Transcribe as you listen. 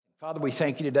Father, we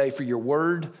thank you today for your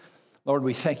word. Lord,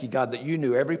 we thank you, God, that you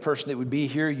knew every person that would be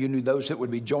here. You knew those that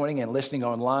would be joining and listening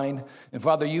online. And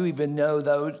Father, you even knew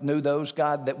those,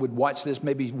 God, that would watch this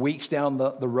maybe weeks down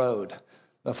the road.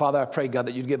 But Father, I pray, God,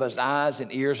 that you'd give us eyes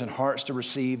and ears and hearts to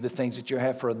receive the things that you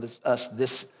have for us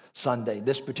this Sunday,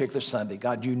 this particular Sunday.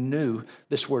 God, you knew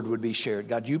this word would be shared.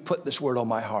 God, you put this word on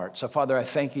my heart. So, Father, I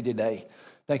thank you today.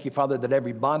 Thank you, Father, that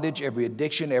every bondage, every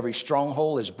addiction, every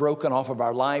stronghold is broken off of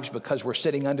our lives because we're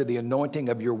sitting under the anointing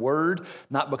of your word,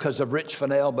 not because of Rich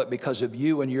Fennell, but because of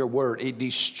you and your word. It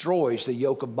destroys the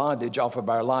yoke of bondage off of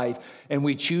our life, and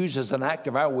we choose as an act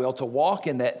of our will to walk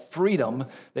in that freedom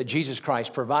that Jesus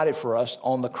Christ provided for us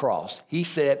on the cross. He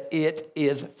said, "It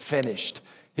is finished."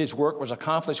 His work was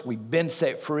accomplished. We've been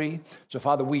set free. So,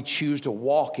 Father, we choose to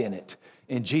walk in it.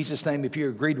 In Jesus' name, if you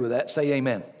agreed with that, say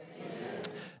amen.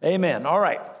 Amen. All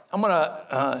right. I'm going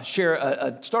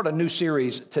to start a new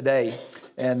series today,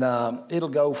 and it'll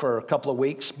go for a couple of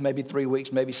weeks, maybe 3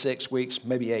 weeks, maybe 6 weeks,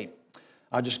 maybe 8.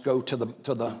 I'll just go to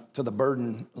the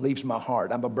burden leaves my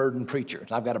heart. I'm a burden preacher.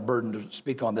 I've got a burden to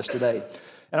speak on this today.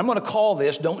 And I'm going to call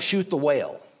this Don't Shoot the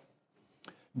Whale.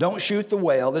 Don't shoot the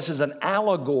whale. This is an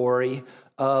allegory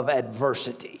of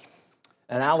adversity.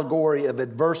 An allegory of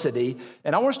adversity.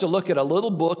 And I want us to look at a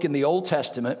little book in the Old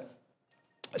Testament.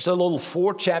 It's a little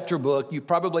 4-chapter book. You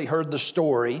probably heard the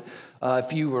story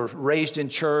if you were raised in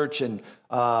church and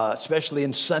especially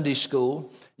in Sunday school.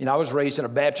 You know, I was raised in a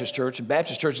Baptist church, and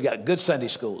Baptist churches got good Sunday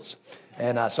schools.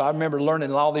 And so I remember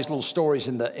learning all these little stories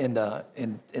in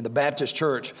the Baptist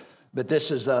church. But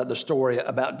this is the story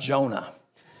about Jonah.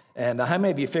 And how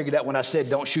many of you figured out when I said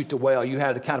don't shoot the whale, you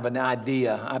had kind of an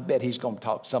idea? I bet he's going to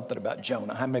talk something about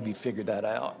Jonah. How many of you figured that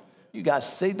out? You guys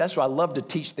see, that's why I love to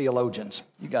teach theologians.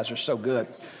 You guys are so good.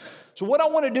 So what I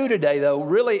want to do today, though,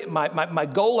 really my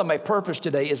goal and my purpose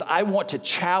today is I want to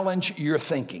challenge your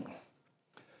thinking.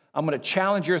 I'm going to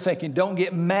challenge your thinking. Don't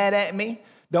get mad at me.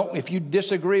 If you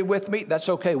disagree with me, that's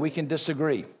okay. We can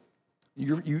disagree.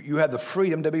 You have the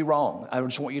freedom to be wrong. I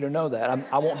just want you to know that.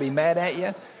 I won't be mad at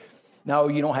you. No,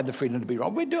 you don't have the freedom to be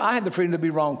wrong. We do. I have the freedom to be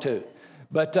wrong, too.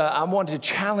 But I wanted to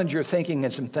challenge your thinking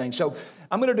in some things. So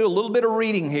I'm going to do a little bit of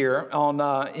reading here on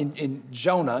in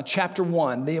Jonah chapter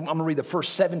 1. I'm going to read the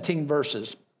first 17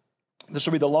 verses. This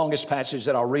will be the longest passage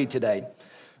that I'll read today.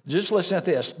 Just listen to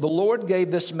this. The Lord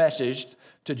gave this message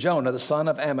to Jonah, the son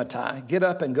of Amittai. Get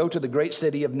up and go to the great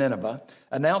city of Nineveh.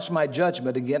 Announce my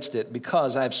judgment against it,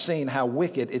 because I've seen how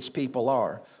wicked its people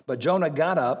are. But Jonah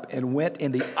got up and went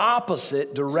in the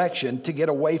opposite direction to get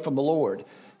away from the Lord.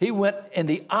 He went in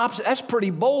the opposite. That's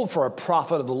pretty bold for a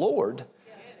prophet of the Lord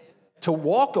to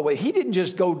walk away. He didn't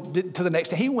just go to the next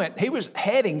day. He was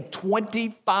heading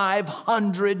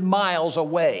 2,500 miles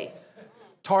away.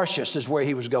 Tarshish is where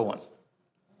he was going.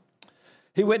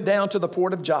 He went down to the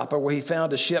port of Joppa, where he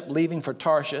found a ship leaving for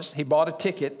Tarshish. He bought a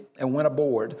ticket and went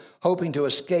aboard, hoping to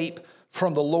escape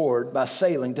from the Lord by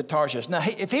sailing to Tarshish. Now,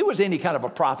 if he was any kind of a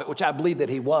prophet, which I believe that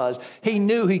he was, he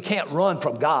knew he can't run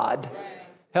from God.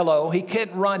 Hello, he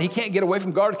can't run. He can't get away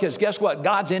from God, because guess what?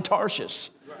 God's in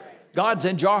Tarshish. God's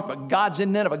in Joppa. God's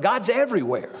in Nineveh. God's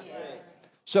everywhere.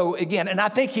 So again, and I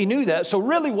think he knew that. So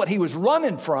really what he was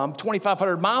running from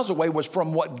 2,500 miles away was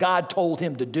from what God told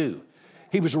him to do.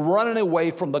 He was running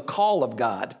away from the call of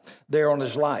God there on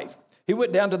his life. He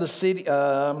went down to the city.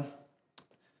 Where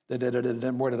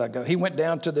did I go? He went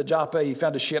down to the Joppa. He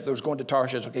found a ship that was going to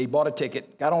Tarshish. Okay, he bought a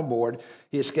ticket, got on board.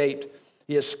 He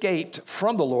escaped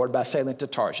from the Lord by sailing to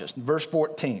Tarshish. Verse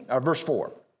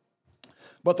 4.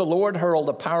 But the Lord hurled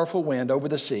a powerful wind over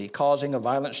the sea, causing a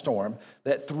violent storm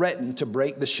that threatened to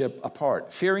break the ship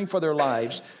apart. Fearing for their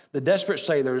lives, the desperate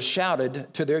sailors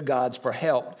shouted to their gods for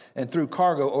help and threw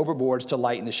cargo overboard to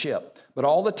lighten the ship. But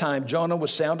all the time, Jonah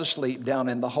was sound asleep down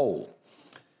in the hold.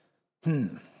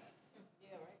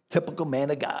 Typical man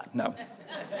of God. No.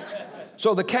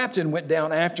 So the captain went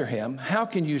down after him. How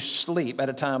can you sleep at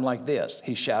a time like this?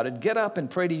 He shouted. Get up and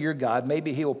pray to your God.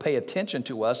 Maybe he will pay attention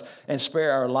to us and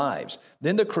spare our lives.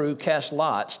 Then the crew cast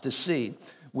lots to see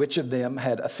which of them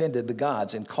had offended the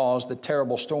gods and caused the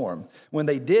terrible storm. When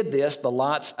they did this, the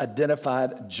lots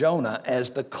identified Jonah as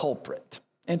the culprit.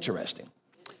 Interesting.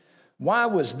 Why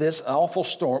has this awful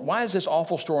storm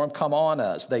come on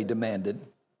us? They demanded.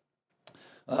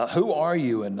 Who are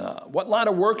you, and what line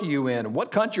of work are you in, and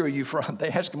what country are you from? They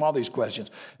asked him all these questions.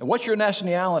 And what's your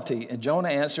nationality? And Jonah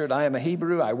answered, I am a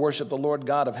Hebrew. I worship the Lord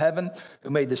God of heaven, who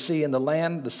made the sea and the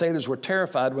land. The sailors were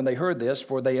terrified when they heard this,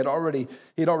 for he'd already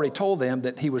told them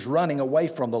that he was running away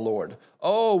from the Lord.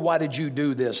 Oh, why did you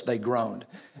do this? They groaned.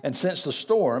 And since the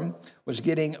storm was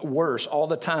getting worse all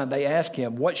the time, they asked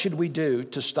him, what should we do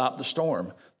to stop the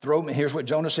storm? Here's what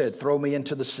Jonah said, throw me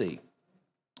into the sea.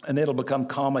 and it'll become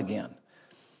calm again.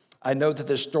 I know that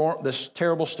this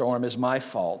terrible storm is my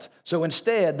fault. So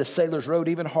instead, the sailors rowed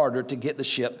even harder to get the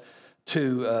ship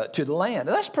to the land.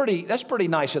 And that's pretty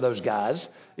nice of those guys.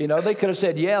 You know, they could have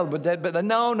said, yeah, but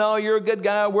no, you're a good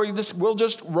guy. We'll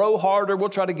just row harder. We'll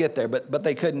try to get there. But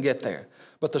they couldn't get there.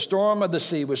 But the storm of the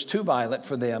sea was too violent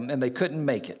for them, and they couldn't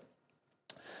make it.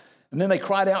 And then they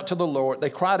cried out to the Lord. They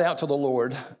cried out to the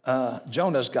Lord,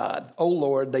 Jonah's God. "O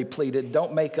Lord," they pleaded,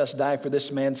 "don't make us die for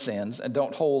this man's sins, and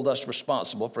don't hold us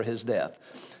responsible for his death.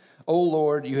 O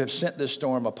Lord, you have sent this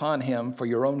storm upon him for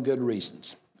your own good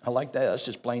reasons." I like that. That's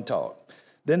just plain talk.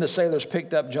 Then the sailors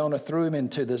picked up Jonah, threw him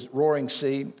into the roaring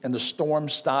sea, and the storm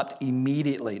stopped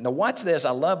immediately. Now watch this.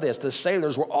 I love this. The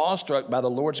sailors were awestruck by the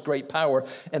Lord's great power,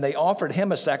 and they offered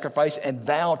him a sacrifice and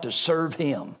vowed to serve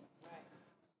him.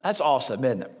 That's awesome,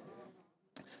 isn't it?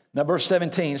 Now, verse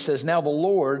 17 says, "Now the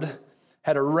Lord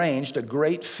had arranged a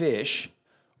great fish,"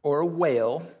 or a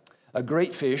whale, "a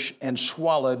great fish, and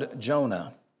swallowed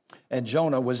Jonah. And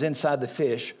Jonah was inside the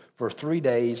fish for 3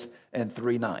 days and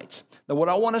 3 nights." Now, what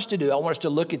I want us to do, I want us to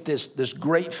look at this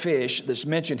great fish that's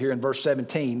mentioned here in verse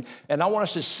 17, and I want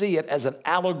us to see it as an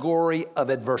allegory of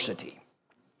adversity.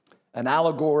 An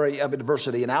allegory of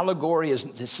adversity. An allegory is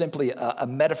simply a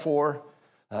metaphor,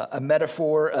 an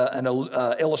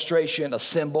illustration, a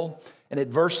symbol. And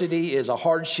adversity is a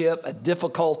hardship, a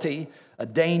difficulty, a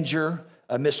danger,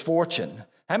 a misfortune.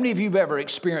 How many of you have ever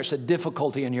experienced a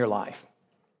difficulty in your life?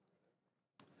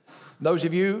 Those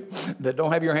of you that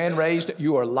don't have your hand raised,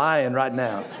 you are lying right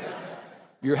now.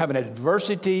 You're having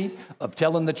adversity of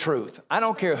telling the truth. I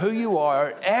don't care who you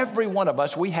are, every one of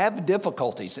us, we have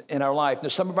difficulties in our life.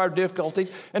 There's some of our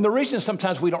difficulties, and the reason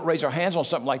sometimes we don't raise our hands on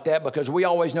something like that, because we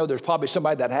always know there's probably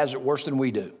somebody that has it worse than we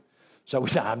do. So we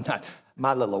say,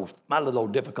 my little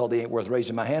old difficulty ain't worth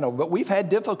raising my hand over. But we've had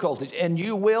difficulties, and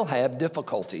you will have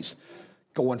difficulties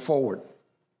going forward.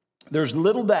 There's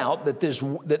little doubt that this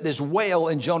whale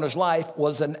in Jonah's life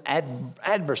was an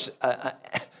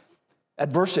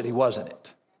adversity, wasn't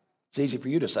it? It's easy for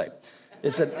you to say.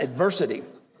 It's an adversity.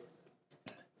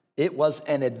 It was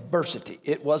an adversity.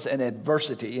 It was an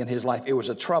adversity in his life. It was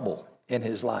a trouble in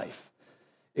his life.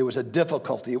 It was a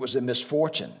difficulty. It was a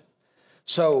misfortune.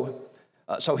 So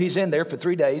he's in there for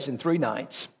 3 days and 3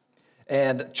 nights.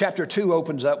 And chapter 2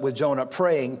 opens up with Jonah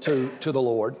praying to the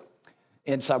Lord.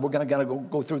 Inside, we're going to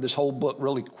go through this whole book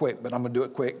really quick, but I'm going to do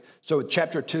it quick. So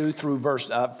chapter 2 through verse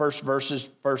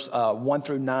 1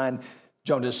 through 9,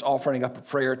 Jonah's offering up a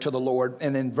prayer to the Lord.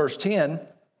 And in verse 10,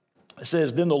 it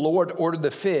says, "Then the Lord ordered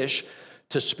the fish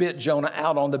to spit Jonah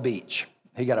out on the beach."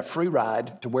 He got a free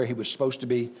ride to where he was supposed to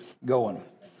be going.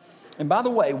 And by the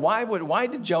way, why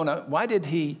did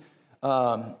he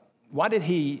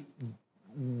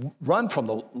run from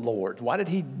the Lord? Why did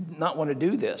he not want to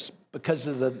do this? Because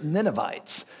of the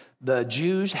Ninevites. The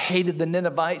Jews hated the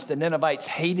Ninevites. The Ninevites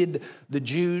hated the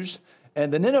Jews.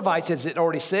 And the Ninevites, as it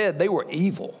already said, they were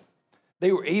evil.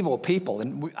 They were evil people.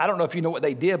 And I don't know if you know what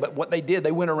they did, but what they did,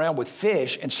 they went around with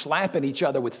fish and slapping each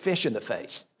other with fish in the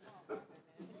face.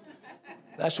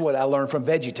 That's what I learned from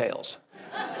VeggieTales.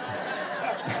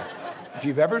 If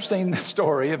you've ever seen the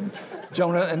story of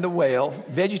Jonah and the whale,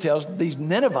 VeggieTales, these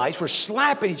Ninevites were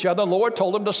slapping each other. The Lord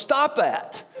told them to stop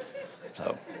that.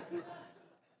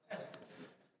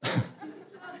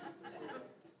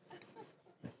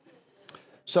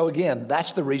 So again,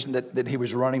 that's the reason that he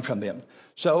was running from them.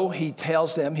 So he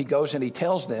goes and he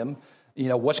tells them, you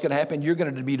know, what's going to happen. You're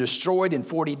going to be destroyed in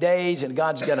 40 days, and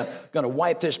God's going to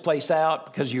wipe this place out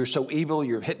because you're so evil.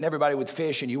 You're hitting everybody with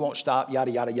fish, and you won't stop, yada,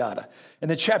 yada, yada.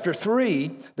 And then chapter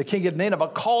 3, the king of Nineveh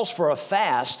calls for a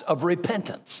fast of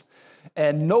repentance.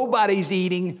 And nobody's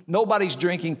eating, nobody's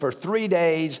drinking for 3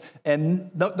 days, and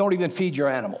don't even feed your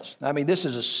animals. I mean, this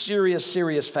is a serious,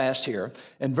 serious fast here.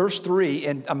 In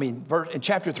in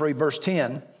chapter 3, verse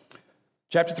 10,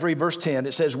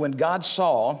 it says, "When God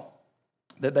saw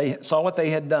what they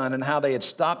had done and how they had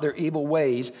stopped their evil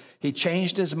ways, he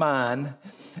changed his mind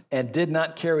and did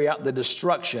not carry out the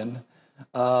destruction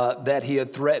that he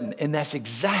had threatened." And that's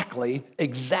exactly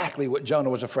what Jonah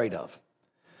was afraid of.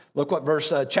 Look what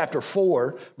chapter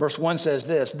 4, verse 1 says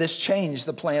this. "This changed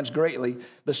the plans greatly.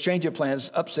 This change of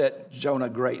plans upset Jonah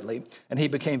greatly, and he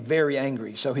became very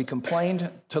angry. So he complained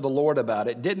to the Lord about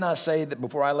it. 'Didn't I say that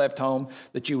before I left home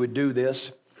that you would do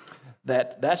this?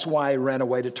 That's why I ran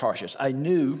away to Tarshish. I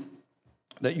knew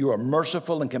that you are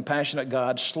merciful and compassionate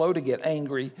God, slow to get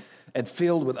angry and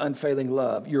filled with unfailing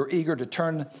love. You are eager to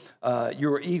turn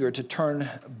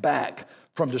back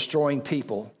from destroying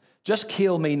people, Just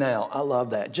kill me now. I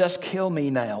love that. Just kill me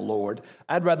now, Lord.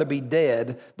 I'd rather be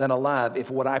dead than alive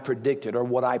if what I predicted or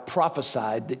what I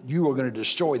prophesied that you were going to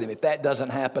destroy them. If that doesn't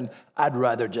happen, I'd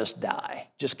rather just die.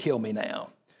 Just kill me now.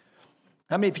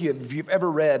 How many of you, if you've ever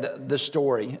read this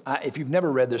story, if you've never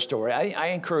read this story, I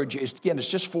encourage you, it's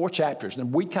just 4 chapters,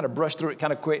 and we kind of brush through it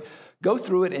kind of quick. Go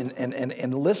through it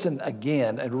and listen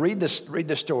again and read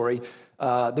this story.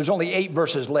 There's only 8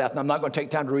 verses left, and I'm not going to take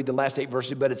time to read the last 8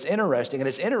 verses, but it's interesting, and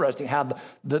it's interesting how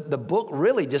the book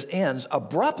really just ends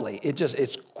abruptly.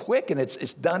 It's quick, and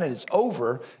it's done, and it's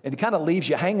over, and it kind of leaves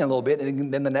you hanging a little bit,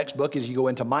 and then the next book is you go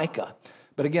into Micah.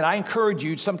 But again, I encourage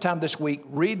you sometime this week,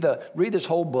 read this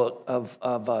whole book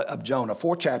of Jonah,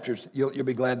 4 chapters. You'll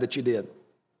be glad that you did.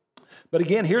 But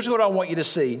again, here's what I want you to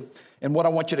see, and what I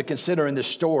want you to consider in this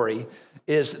story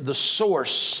is the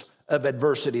source of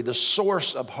adversity, the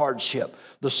source of hardship,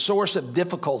 the source of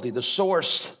difficulty, the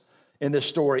source in this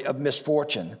story of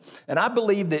misfortune. And I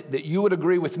believe that you would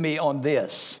agree with me on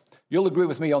this. You'll agree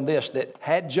with me on this, that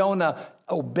had Jonah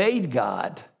obeyed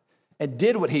God and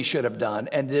did what he should have done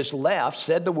and just left,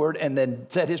 said the word, and then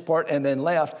said his part and then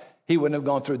left, he wouldn't have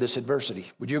gone through this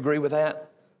adversity. Would you agree with that?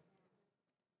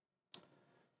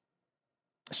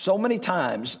 So many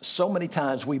times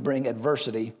we bring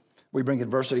adversity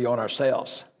on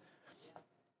ourselves.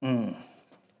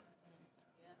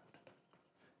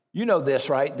 You know this,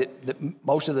 right? That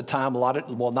most of the time,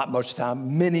 not most of the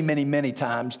time, many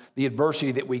times, the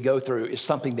adversity that we go through is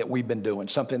something that we've been doing,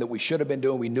 something that we should have been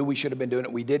doing, we knew we should have been doing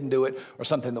it, we didn't do it, or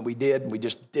something that we did, and we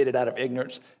just did it out of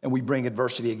ignorance, and we bring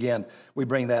adversity again. We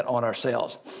bring that on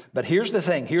ourselves. But here's the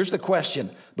thing, here's the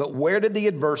question, but where did the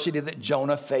adversity that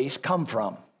Jonah faced come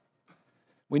from?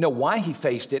 We know why he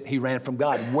faced it. He ran from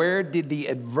God. Where did the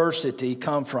adversity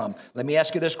come from? Let me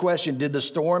ask you this question. Did the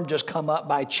storm just come up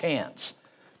by chance?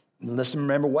 Listen,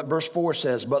 remember what verse 4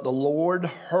 says. But the Lord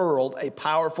hurled a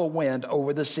powerful wind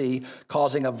over the sea,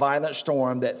 causing a violent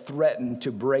storm that threatened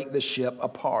to break the ship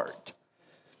apart.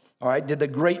 All right, did the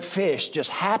great fish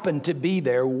just happen to be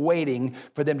there waiting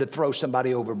for them to throw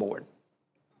somebody overboard?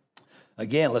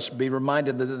 Again, let's be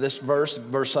reminded of this verse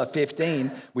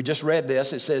 15. We just read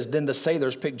this. It says, then the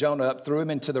sailors picked Jonah up, threw him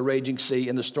into the raging sea,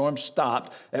 and the storm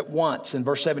stopped at once. And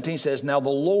verse 17 says, now the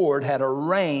Lord had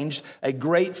arranged a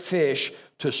great fish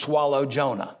to swallow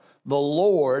Jonah. The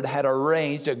Lord had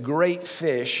arranged a great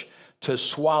fish to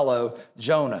swallow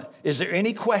Jonah. Is there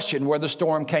any question where the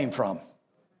storm came from?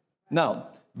 No.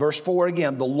 Verse 4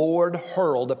 again, the Lord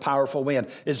hurled a powerful wind.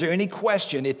 Is there any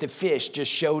question if the fish just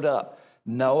showed up?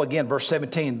 No. Again, verse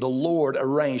 17, the Lord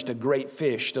arranged a great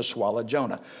fish to swallow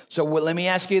Jonah. So let me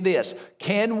ask you this.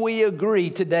 Can we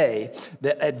agree today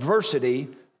that adversity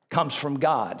comes from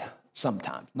God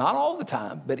sometimes? Not all the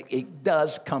time, but it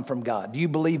does come from God. Do you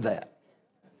believe that?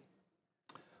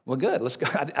 Well, good. Let's go.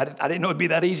 I didn't know it'd be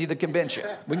that easy to convince you.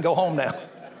 We can go home now.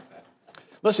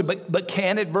 Listen, but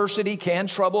can adversity, can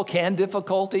trouble, can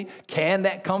difficulty, can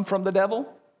that come from the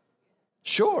devil?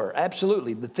 Sure,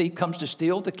 absolutely. The thief comes to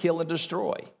steal, to kill, and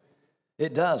destroy.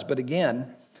 It does. But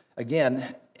again,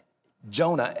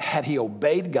 Jonah, had he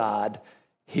obeyed God,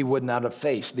 he would not have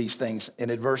faced these things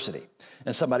in adversity.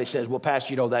 And somebody says, well,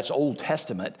 Pastor, that's Old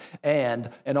Testament.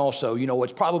 And also,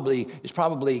 it's probably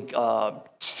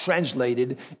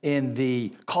translated in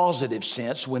the causative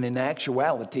sense, when in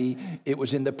actuality, it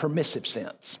was in the permissive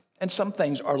sense. And some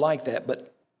things are like that,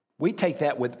 but we take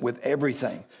that with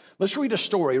everything. Let's read a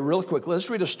story real quick. Let's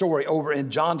read a story over in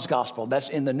John's Gospel. That's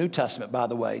in the New Testament, by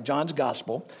the way, John's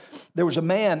Gospel. There was a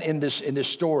man in this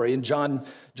story, in John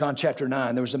chapter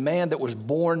 9. There was a man that was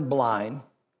born blind.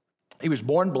 He was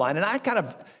born blind. And I kind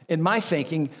of, in my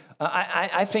thinking,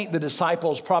 I think many of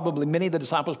the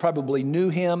disciples probably knew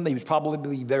him. He was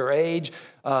probably their age.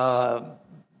 And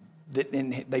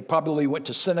they probably went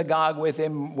to synagogue with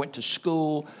him, went to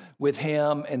school with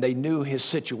him, and they knew his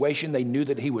situation. They knew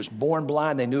that he was born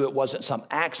blind. They knew it wasn't some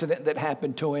accident that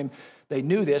happened to him. They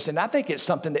knew this, and I think it's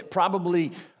something that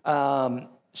probably a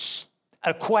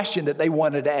question that they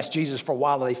wanted to ask Jesus for a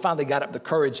while, and they finally got up the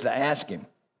courage to ask him.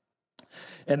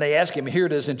 And they asked him, here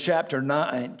it is in chapter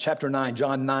 9,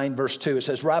 John 9, verse 2. It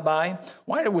says, Rabbi,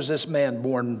 why was this man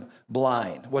born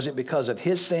blind? Was it because of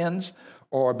his sins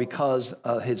or because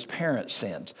of his parents'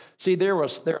 sins? See, their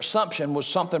assumption was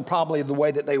something probably the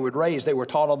way that they were raised. They were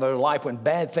taught all their life when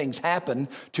bad things happen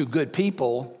to good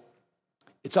people,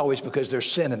 it's always because there's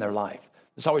sin in their life.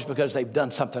 It's always because they've done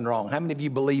something wrong. How many of you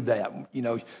believe that?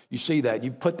 You see that.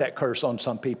 You put that curse on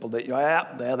some people that,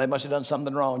 they must have done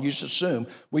something wrong. You just assume.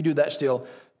 We do that still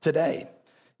today.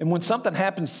 And when something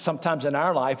happens sometimes in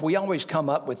our life, we always come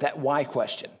up with that why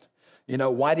question. You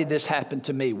know, why did this happen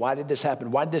to me? Why did this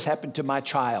happen? Why did this happen to my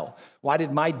child? Why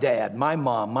did my dad, my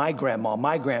mom, my grandma,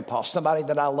 my grandpa, somebody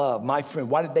that I love, my friend,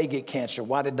 why did they get cancer?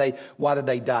 Why did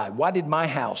they die? Why did my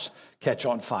house catch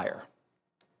on fire?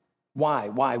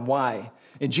 Why?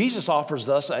 And Jesus offers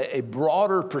us a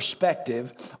broader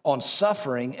perspective on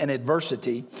suffering and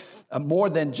adversity, more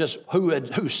than just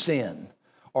who sinned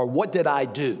or what did I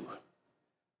do.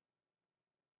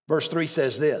 Verse 3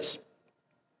 says this.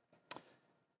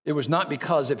 It was not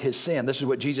because of his sin. This is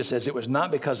what Jesus says. It was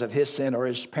not because of his sin or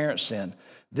his parents' sin.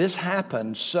 This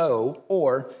happened so,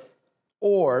 or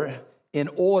in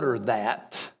order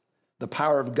that the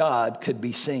power of God could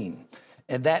be seen.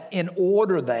 And that in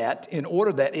order that,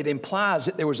 it implies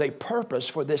that there was a purpose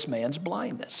for this man's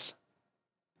blindness.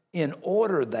 In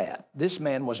order that this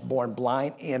man was born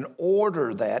blind, in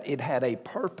order that it had a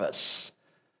purpose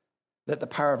that the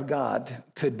power of God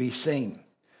could be seen.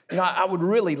 You know, I would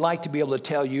really like to be able to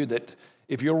tell you that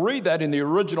if you read that in the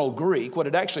original Greek, what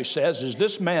it actually says is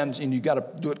this man, and you got to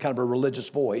do it kind of a religious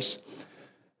voice,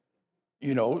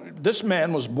 you know, this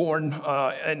man was born,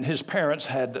 and his parents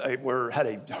had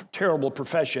a terrible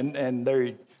profession,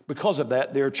 and because of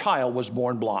that, their child was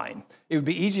born blind. It would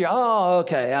be easier,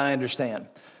 okay, I understand.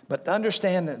 But to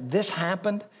understand that this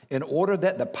happened in order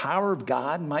that the power of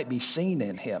God might be seen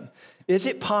in him. Is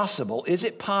it possible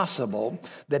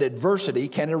that adversity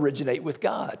can originate with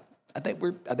God? I think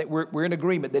we're in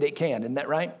agreement that it can. Isn't that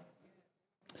right?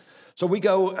 So we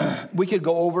could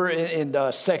go over in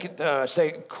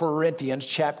 2 Corinthians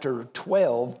chapter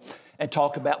 12 and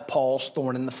talk about Paul's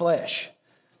thorn in the flesh.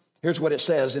 Here's what it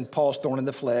says in Paul's thorn in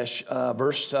the flesh,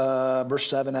 verse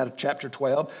 7 out of chapter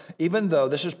 12. Even though,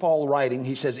 this is Paul writing,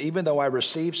 he says, even though I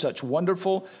received such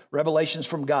wonderful revelations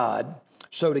from God,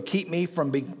 so to keep me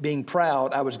from being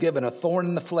proud, I was given a thorn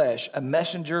in the flesh, a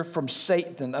messenger from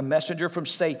Satan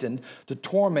to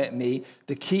torment me,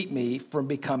 to keep me from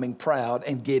becoming proud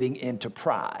and getting into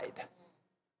pride.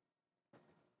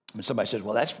 And somebody says,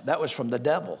 well, that was from the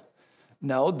devil.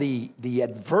 No, the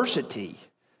adversity,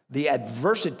 the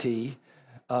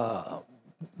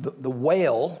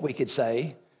whale, we could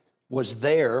say, was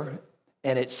there.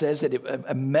 And it says that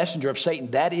a messenger of Satan,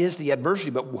 that is the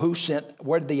adversity. But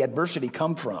where did the adversity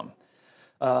come from?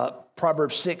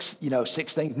 Proverbs 6,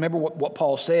 6 things. Remember what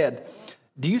Paul said.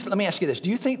 Let me ask you this.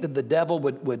 Do you think that the devil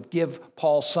would give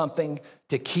Paul something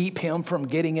to keep him from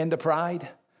getting into pride?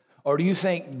 Or do you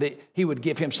think that he would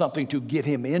give him something to get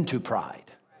him into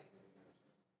pride?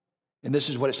 And this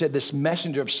is what it said. This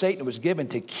messenger of Satan was given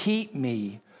to keep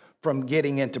me from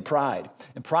getting into pride.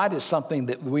 And pride is something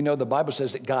that we know the Bible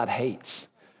says that God hates.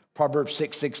 Proverbs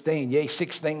 6:16, yea,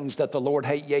 6 things that the Lord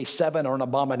hate, yea, 7 are an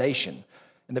abomination.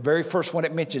 And the very first one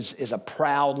it mentions is a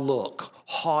proud look,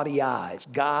 haughty eyes.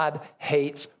 God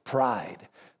hates pride.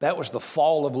 That was the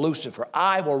fall of Lucifer.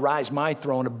 I will rise my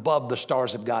throne above the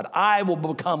stars of God. I will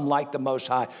become like the Most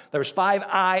High. There's 5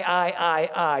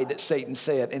 I that Satan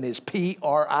said in his Pride.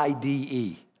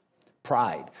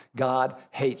 Pride. God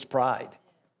hates pride.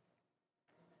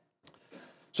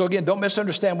 So again, don't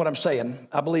misunderstand what I'm saying.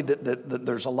 I believe that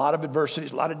there's a lot of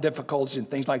adversities, a lot of difficulties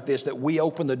and things like this that we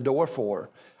open the door for.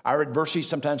 Our adversity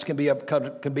sometimes can be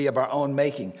of our own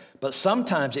making, but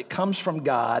sometimes it comes from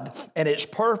God, and its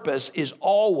purpose is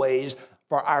always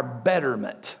for our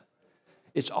betterment.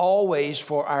 It's always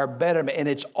for our betterment, and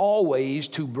it's always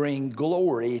to bring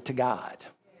glory to God.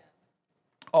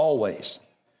 Always.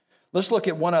 Let's look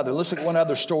at one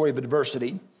other story of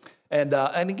adversity. And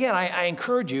again, I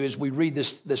encourage you as we read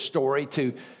this story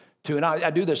to and I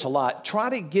do this a lot,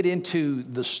 try to get into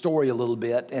the story a little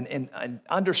bit and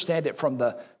understand it from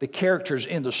the characters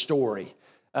in the story.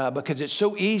 Because it's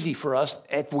so easy for us,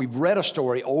 if we've read a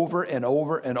story over and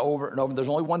over and over and over, there's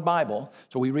only one Bible,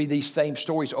 so we read these same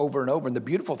stories over and over. And the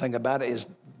beautiful thing about it is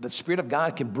the Spirit of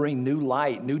God can bring new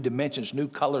light, new dimensions, new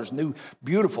colors, new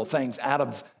beautiful things out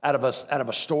of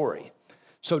a story.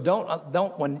 So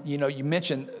don't when you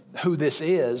mention who this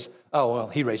is, oh, well,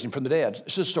 he raised him from the dead.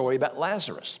 It's a story about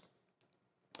Lazarus.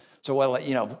 So,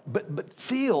 but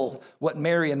feel what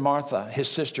Mary and Martha, his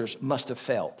sisters, must have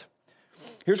felt.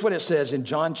 Here's what it says in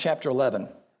John chapter 11,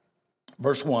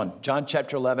 verse 1. John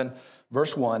chapter 11,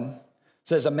 verse 1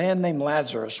 says, a man named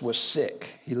Lazarus was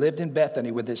sick. He lived in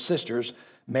Bethany with his sisters,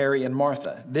 Mary and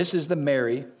Martha. This is the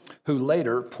Mary who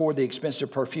later poured the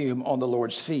expensive perfume on the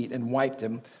Lord's feet and wiped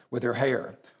him with her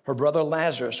hair. Her brother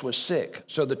Lazarus was sick.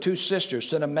 So the two sisters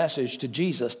sent a message to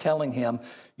Jesus telling him,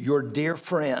 your dear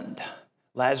friend,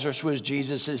 Lazarus was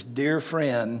Jesus' dear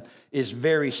friend, is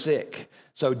very sick.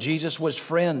 So Jesus was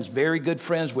friends, very good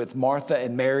friends with Martha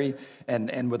and Mary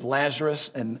and with Lazarus.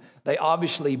 And they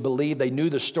obviously believed, they knew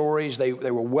the stories. They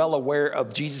were well aware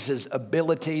of Jesus'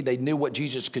 ability. They knew what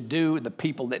Jesus could do, the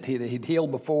people that he'd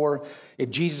healed before.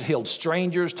 If Jesus healed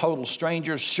strangers, total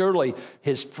strangers, surely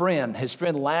his friend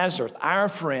Lazarus, our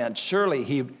friend, surely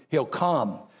he'll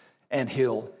come and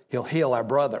he'll heal our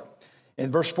brother.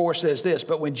 And verse 4 says this,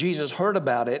 but when Jesus heard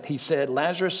about it, he said,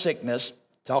 Lazarus' sickness,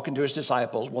 talking to his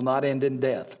disciples, will not end in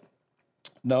death.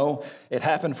 No, it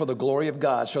happened for the glory of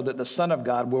God, so that the Son of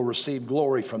God will receive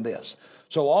glory from this.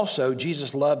 So although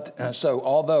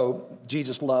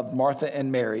Jesus loved Martha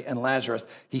and Mary and Lazarus,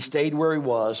 he stayed where he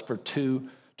was for two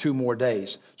more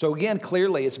days. So again,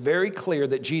 clearly, it's very clear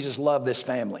that Jesus loved this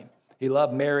family. He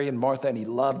loved Mary and Martha, and he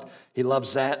loved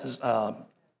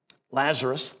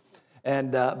Lazarus,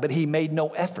 but he made no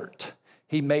effort.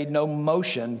 He made no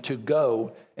motion to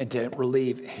go and to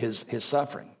relieve his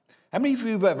suffering. How many of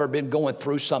you have ever been going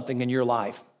through something in your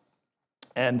life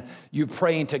and you're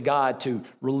praying to God to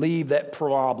relieve that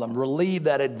problem, relieve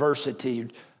that adversity,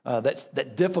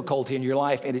 that difficulty in your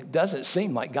life, and it doesn't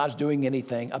seem like God's doing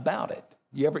anything about it?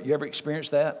 You ever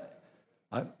experienced that?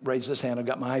 I raised this hand, I've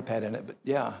got my iPad in it, but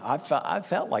yeah, I've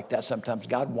felt like that sometimes.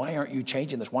 God, why aren't you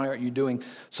changing this? Why aren't you doing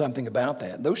something about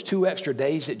that? Those 2 extra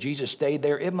days that Jesus stayed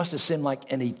there, it must have seemed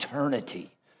like an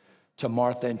eternity to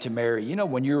Martha and to Mary. You know,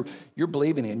 when you're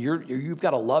believing and you've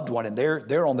got a loved one and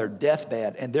they're on their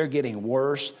deathbed and they're getting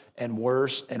worse and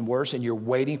worse and worse, and you're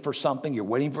waiting for something, you're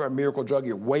waiting for a miracle drug,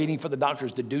 you're waiting for the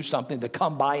doctors to do something, to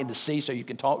come by and to see so you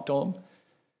can talk to them.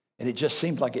 And it just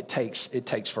seems like it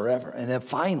takes forever. And then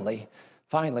finally,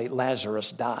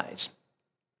 Lazarus dies.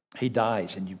 He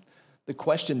dies. And the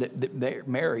question that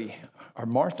Mary or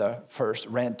Martha first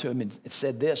ran to him and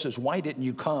said this is, why didn't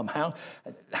you come? How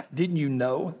didn't you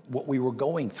know what we were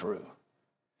going through?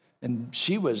 And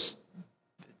she was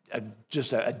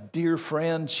just a dear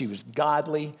friend. She was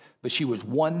godly, but she was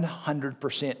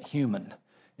 100% human.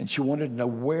 And she wanted to know,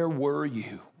 where were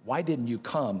you? Why didn't you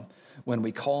come when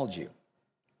we called you?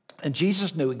 And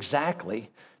Jesus knew exactly,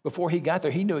 before he got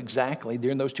there, he knew exactly,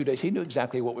 during those 2 days, he knew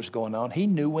exactly what was going on. He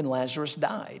knew when Lazarus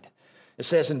died. It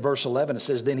says in verse 11, it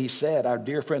says, then he said, our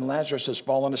dear friend Lazarus has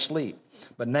fallen asleep,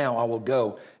 but now I will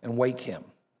go and wake him.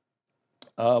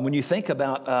 When you think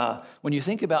about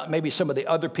maybe some of the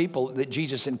other people that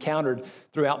Jesus encountered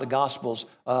throughout the Gospels,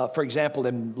 for example,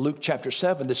 in Luke chapter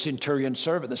 7, the centurion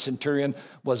servant. The centurion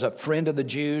was a friend of the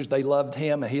Jews. They loved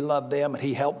him, and he loved them, and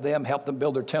he helped them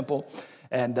build their temple,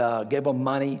 and gave them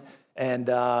money. And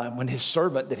when his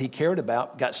servant that he cared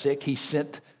about got sick, he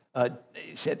sent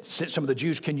some of the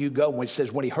Jews, can you go? When he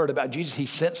says, when he heard about Jesus, he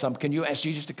sent some, can you ask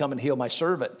Jesus to come and heal my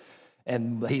servant?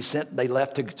 And they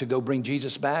left to go bring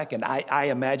Jesus back. And I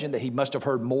imagine that he must have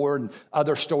heard more and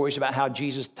other stories about how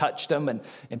Jesus touched them and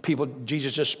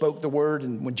Jesus just spoke the word.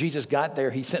 And when Jesus got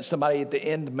there, he sent somebody at the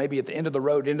end, maybe at the end of the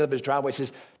road, end of his driveway,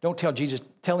 says, don't tell Jesus,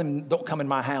 tell him, don't come in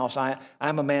my house.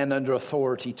 I'm a man under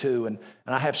authority too. And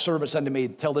I have servants under me.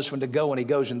 Tell this one to go and he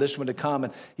goes, and this one to come.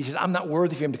 And he says, I'm not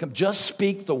worthy for him to come. Just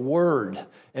speak the word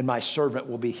and my servant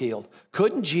will be healed.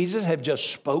 Couldn't Jesus have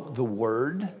just spoke the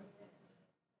word?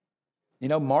 You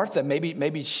know, Martha,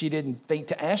 maybe she didn't think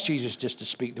to ask Jesus just to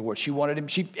speak the word. She wanted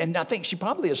him, and I think she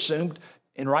probably assumed,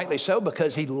 and rightly so,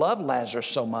 because he loved Lazarus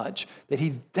so much, that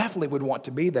he definitely would want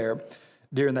to be there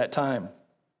during that time.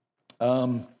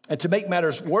 And to make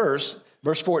matters worse,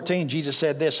 verse 14, Jesus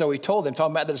said this, so he told them,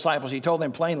 talking about the disciples, he told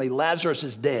them plainly, Lazarus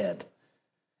is dead,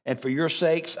 and for your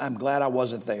sakes, I'm glad I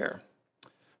wasn't there.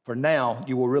 For now,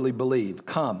 you will really believe.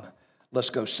 Come, let's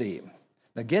go see him.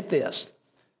 Now get this.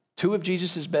 2 of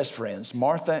Jesus' best friends,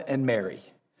 Martha and Mary,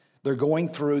 they're going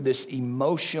through this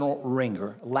emotional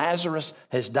wringer. Lazarus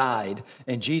has died,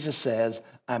 and Jesus says,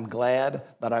 I'm glad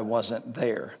that I wasn't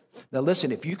there. Now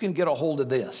listen, if you can get a hold of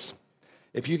this,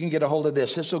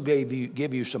 this will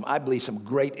give you some, I believe, some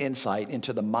great insight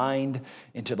into the mind,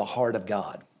 into the heart of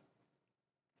God.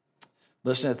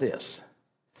 Listen to this.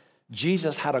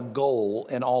 Jesus had a goal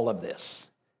in all of this.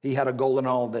 He had a goal in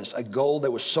all of this, a goal that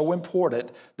was so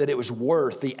important that it was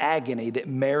worth the agony that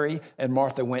Mary and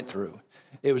Martha went through.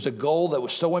 It was a goal that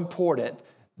was so important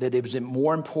that it was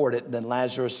more important than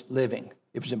Lazarus living.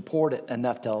 It was important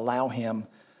enough to allow him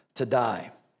to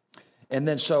die. And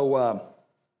then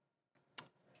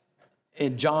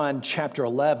in John chapter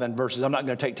 11, verses, I'm not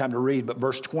going to take time to read, but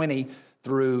verse 20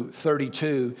 through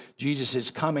 32, Jesus is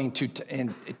coming to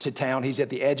town. He's at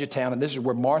the edge of town, and this is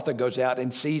where Martha goes out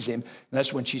and sees him. And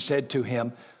that's when she said to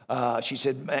him, She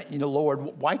said,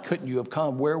 Lord, why couldn't you have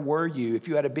come? Where were you? If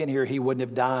you had been here, he wouldn't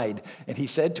have died. And he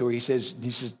said to her, he says,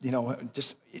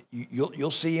 just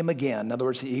you'll see him again. In other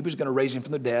words, he was going to raise him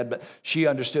from the dead, but she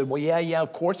understood, well, yeah,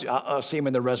 of course, I'll see him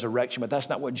in the resurrection, but that's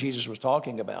not what Jesus was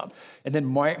talking about. And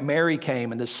then Mary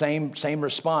came, and the same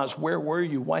response, where were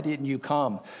you? Why didn't you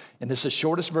come? And this is the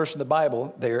shortest verse in the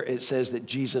Bible there. It says that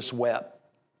Jesus wept.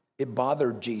 It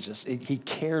bothered Jesus. He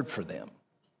cared for them.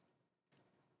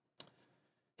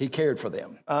 He cared for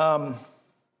them.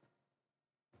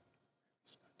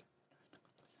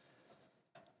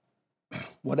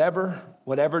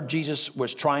 Whatever Jesus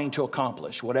was trying to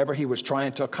accomplish, whatever he was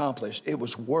trying to accomplish, it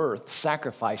was worth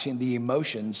sacrificing the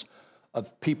emotions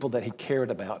of people that he cared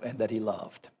about and that he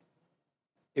loved.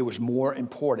 It was more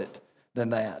important than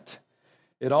that.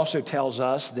 It also tells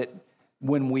us that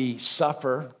when we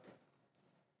suffer,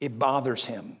 it bothers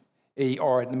him.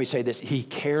 Or let me say this, he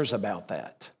cares about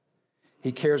that.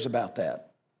 He cares about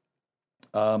that.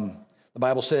 The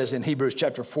Bible says in Hebrews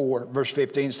chapter 4, verse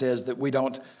 15 says that we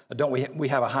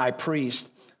have a high priest.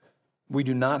 We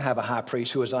do not have a high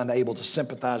priest who is unable to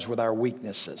sympathize with our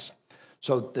weaknesses.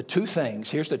 So the two things,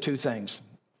 here's the two things.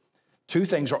 Two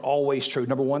things are always true.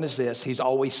 Number one is this, he's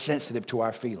always sensitive to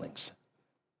our feelings.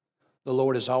 The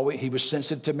Lord he was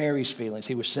sensitive to Mary's feelings.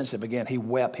 He was sensitive. Again, he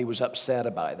wept. He was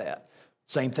upset by that.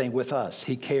 Same thing with us.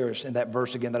 He cares in that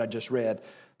verse again that I just read.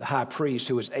 The high priest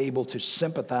who is able to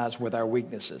sympathize with our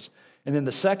weaknesses. And then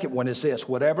the second one is this,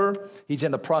 whatever he's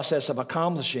in the process of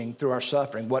accomplishing through our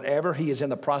suffering, whatever he is in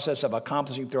the process of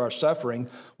accomplishing through our suffering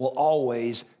will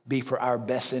always be for our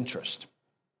best interest.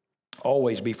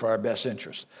 Always be for our best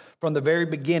interest. From the very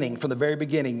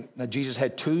beginning, Jesus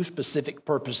had two specific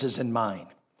purposes in mind.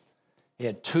 He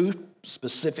had two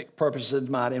specific purposes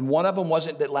in mind. And one of them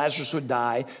wasn't that Lazarus would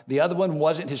die. The other one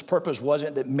his purpose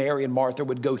wasn't that Mary and Martha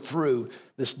would go through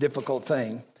this difficult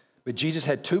thing. But Jesus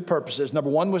had two purposes.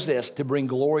 Number one was this, to bring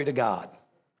glory to God.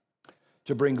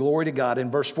 To bring glory to God.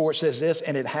 In verse 4 it says this,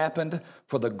 and it happened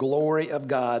for the glory of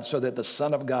God so that the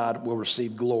Son of God will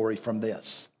receive glory from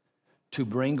this. To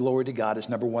bring glory to God is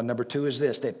number one. Number two is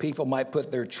this, that people might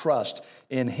put their trust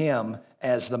in him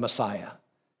as the Messiah.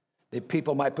 That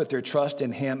people might put their trust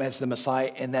in him as the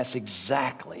Messiah, and that's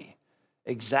exactly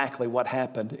what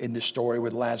happened in this story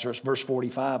with Lazarus. Verse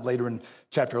 45, later in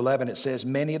chapter 11, it says,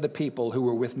 many of the people who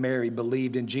were with Mary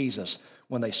believed in Jesus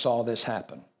when they saw this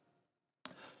happen.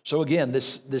 So again,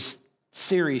 this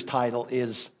series title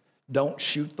is Don't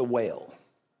Shoot the Whale.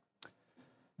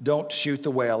 Don't shoot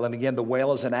the whale. And again, the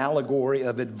whale is an allegory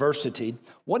of adversity.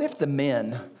 What if the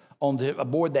men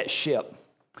aboard that ship,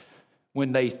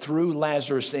 when they threw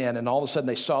Lazarus in and all of a sudden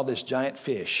they saw this giant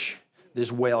fish,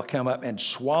 this whale come up and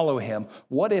swallow him,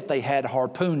 what if they had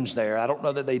harpoons there? I don't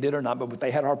know that they did or not, but if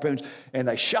they had harpoons and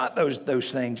they shot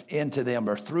those things into them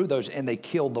or threw those and they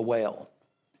killed the whale.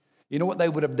 You know what they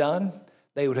would have done?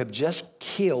 They would have just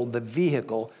killed the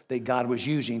vehicle that God was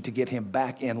using to get him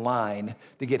back in line,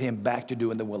 to get him back to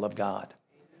doing the will of God.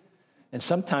 And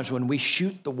sometimes when we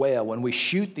shoot the whale, when we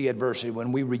shoot the adversity,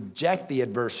 when we reject the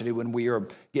adversity, when we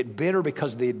get bitter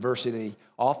because of the adversity,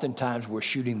 oftentimes we're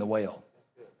shooting the whale.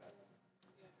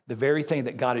 The very thing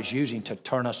that God is using to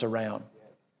turn us around.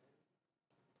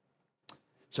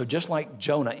 So just like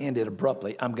Jonah ended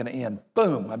abruptly, I'm going to end.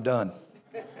 Boom, I'm done.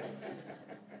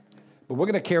 But we're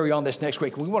going to carry on this next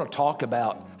week. We want to talk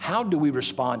about how do we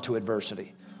respond to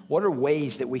adversity? What are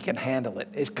ways that we can handle it?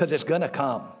 It's because it's going to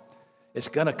come. It's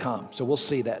going to come. So we'll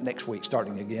see that next week,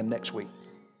 starting again next week.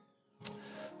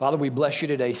 Father, we bless you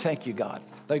today. Thank you, God.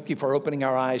 Thank you for opening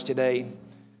our eyes today,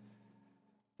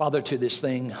 Father, to this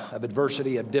thing of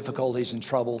adversity, of difficulties and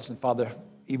troubles. And Father,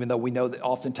 even though we know that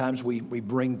oftentimes we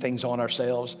bring things on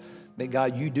ourselves, that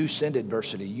God, you do send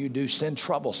adversity. You do send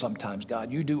trouble sometimes, God.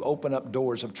 You do open up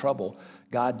doors of trouble,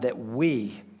 God, that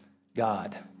we,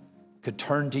 God, could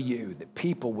turn to you, that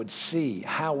people would see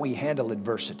how we handle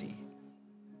adversity.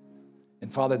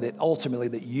 And Father, that ultimately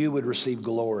that you would receive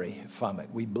glory from it.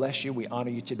 We bless you. We honor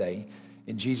you today.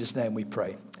 In Jesus' name we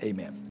pray. Amen.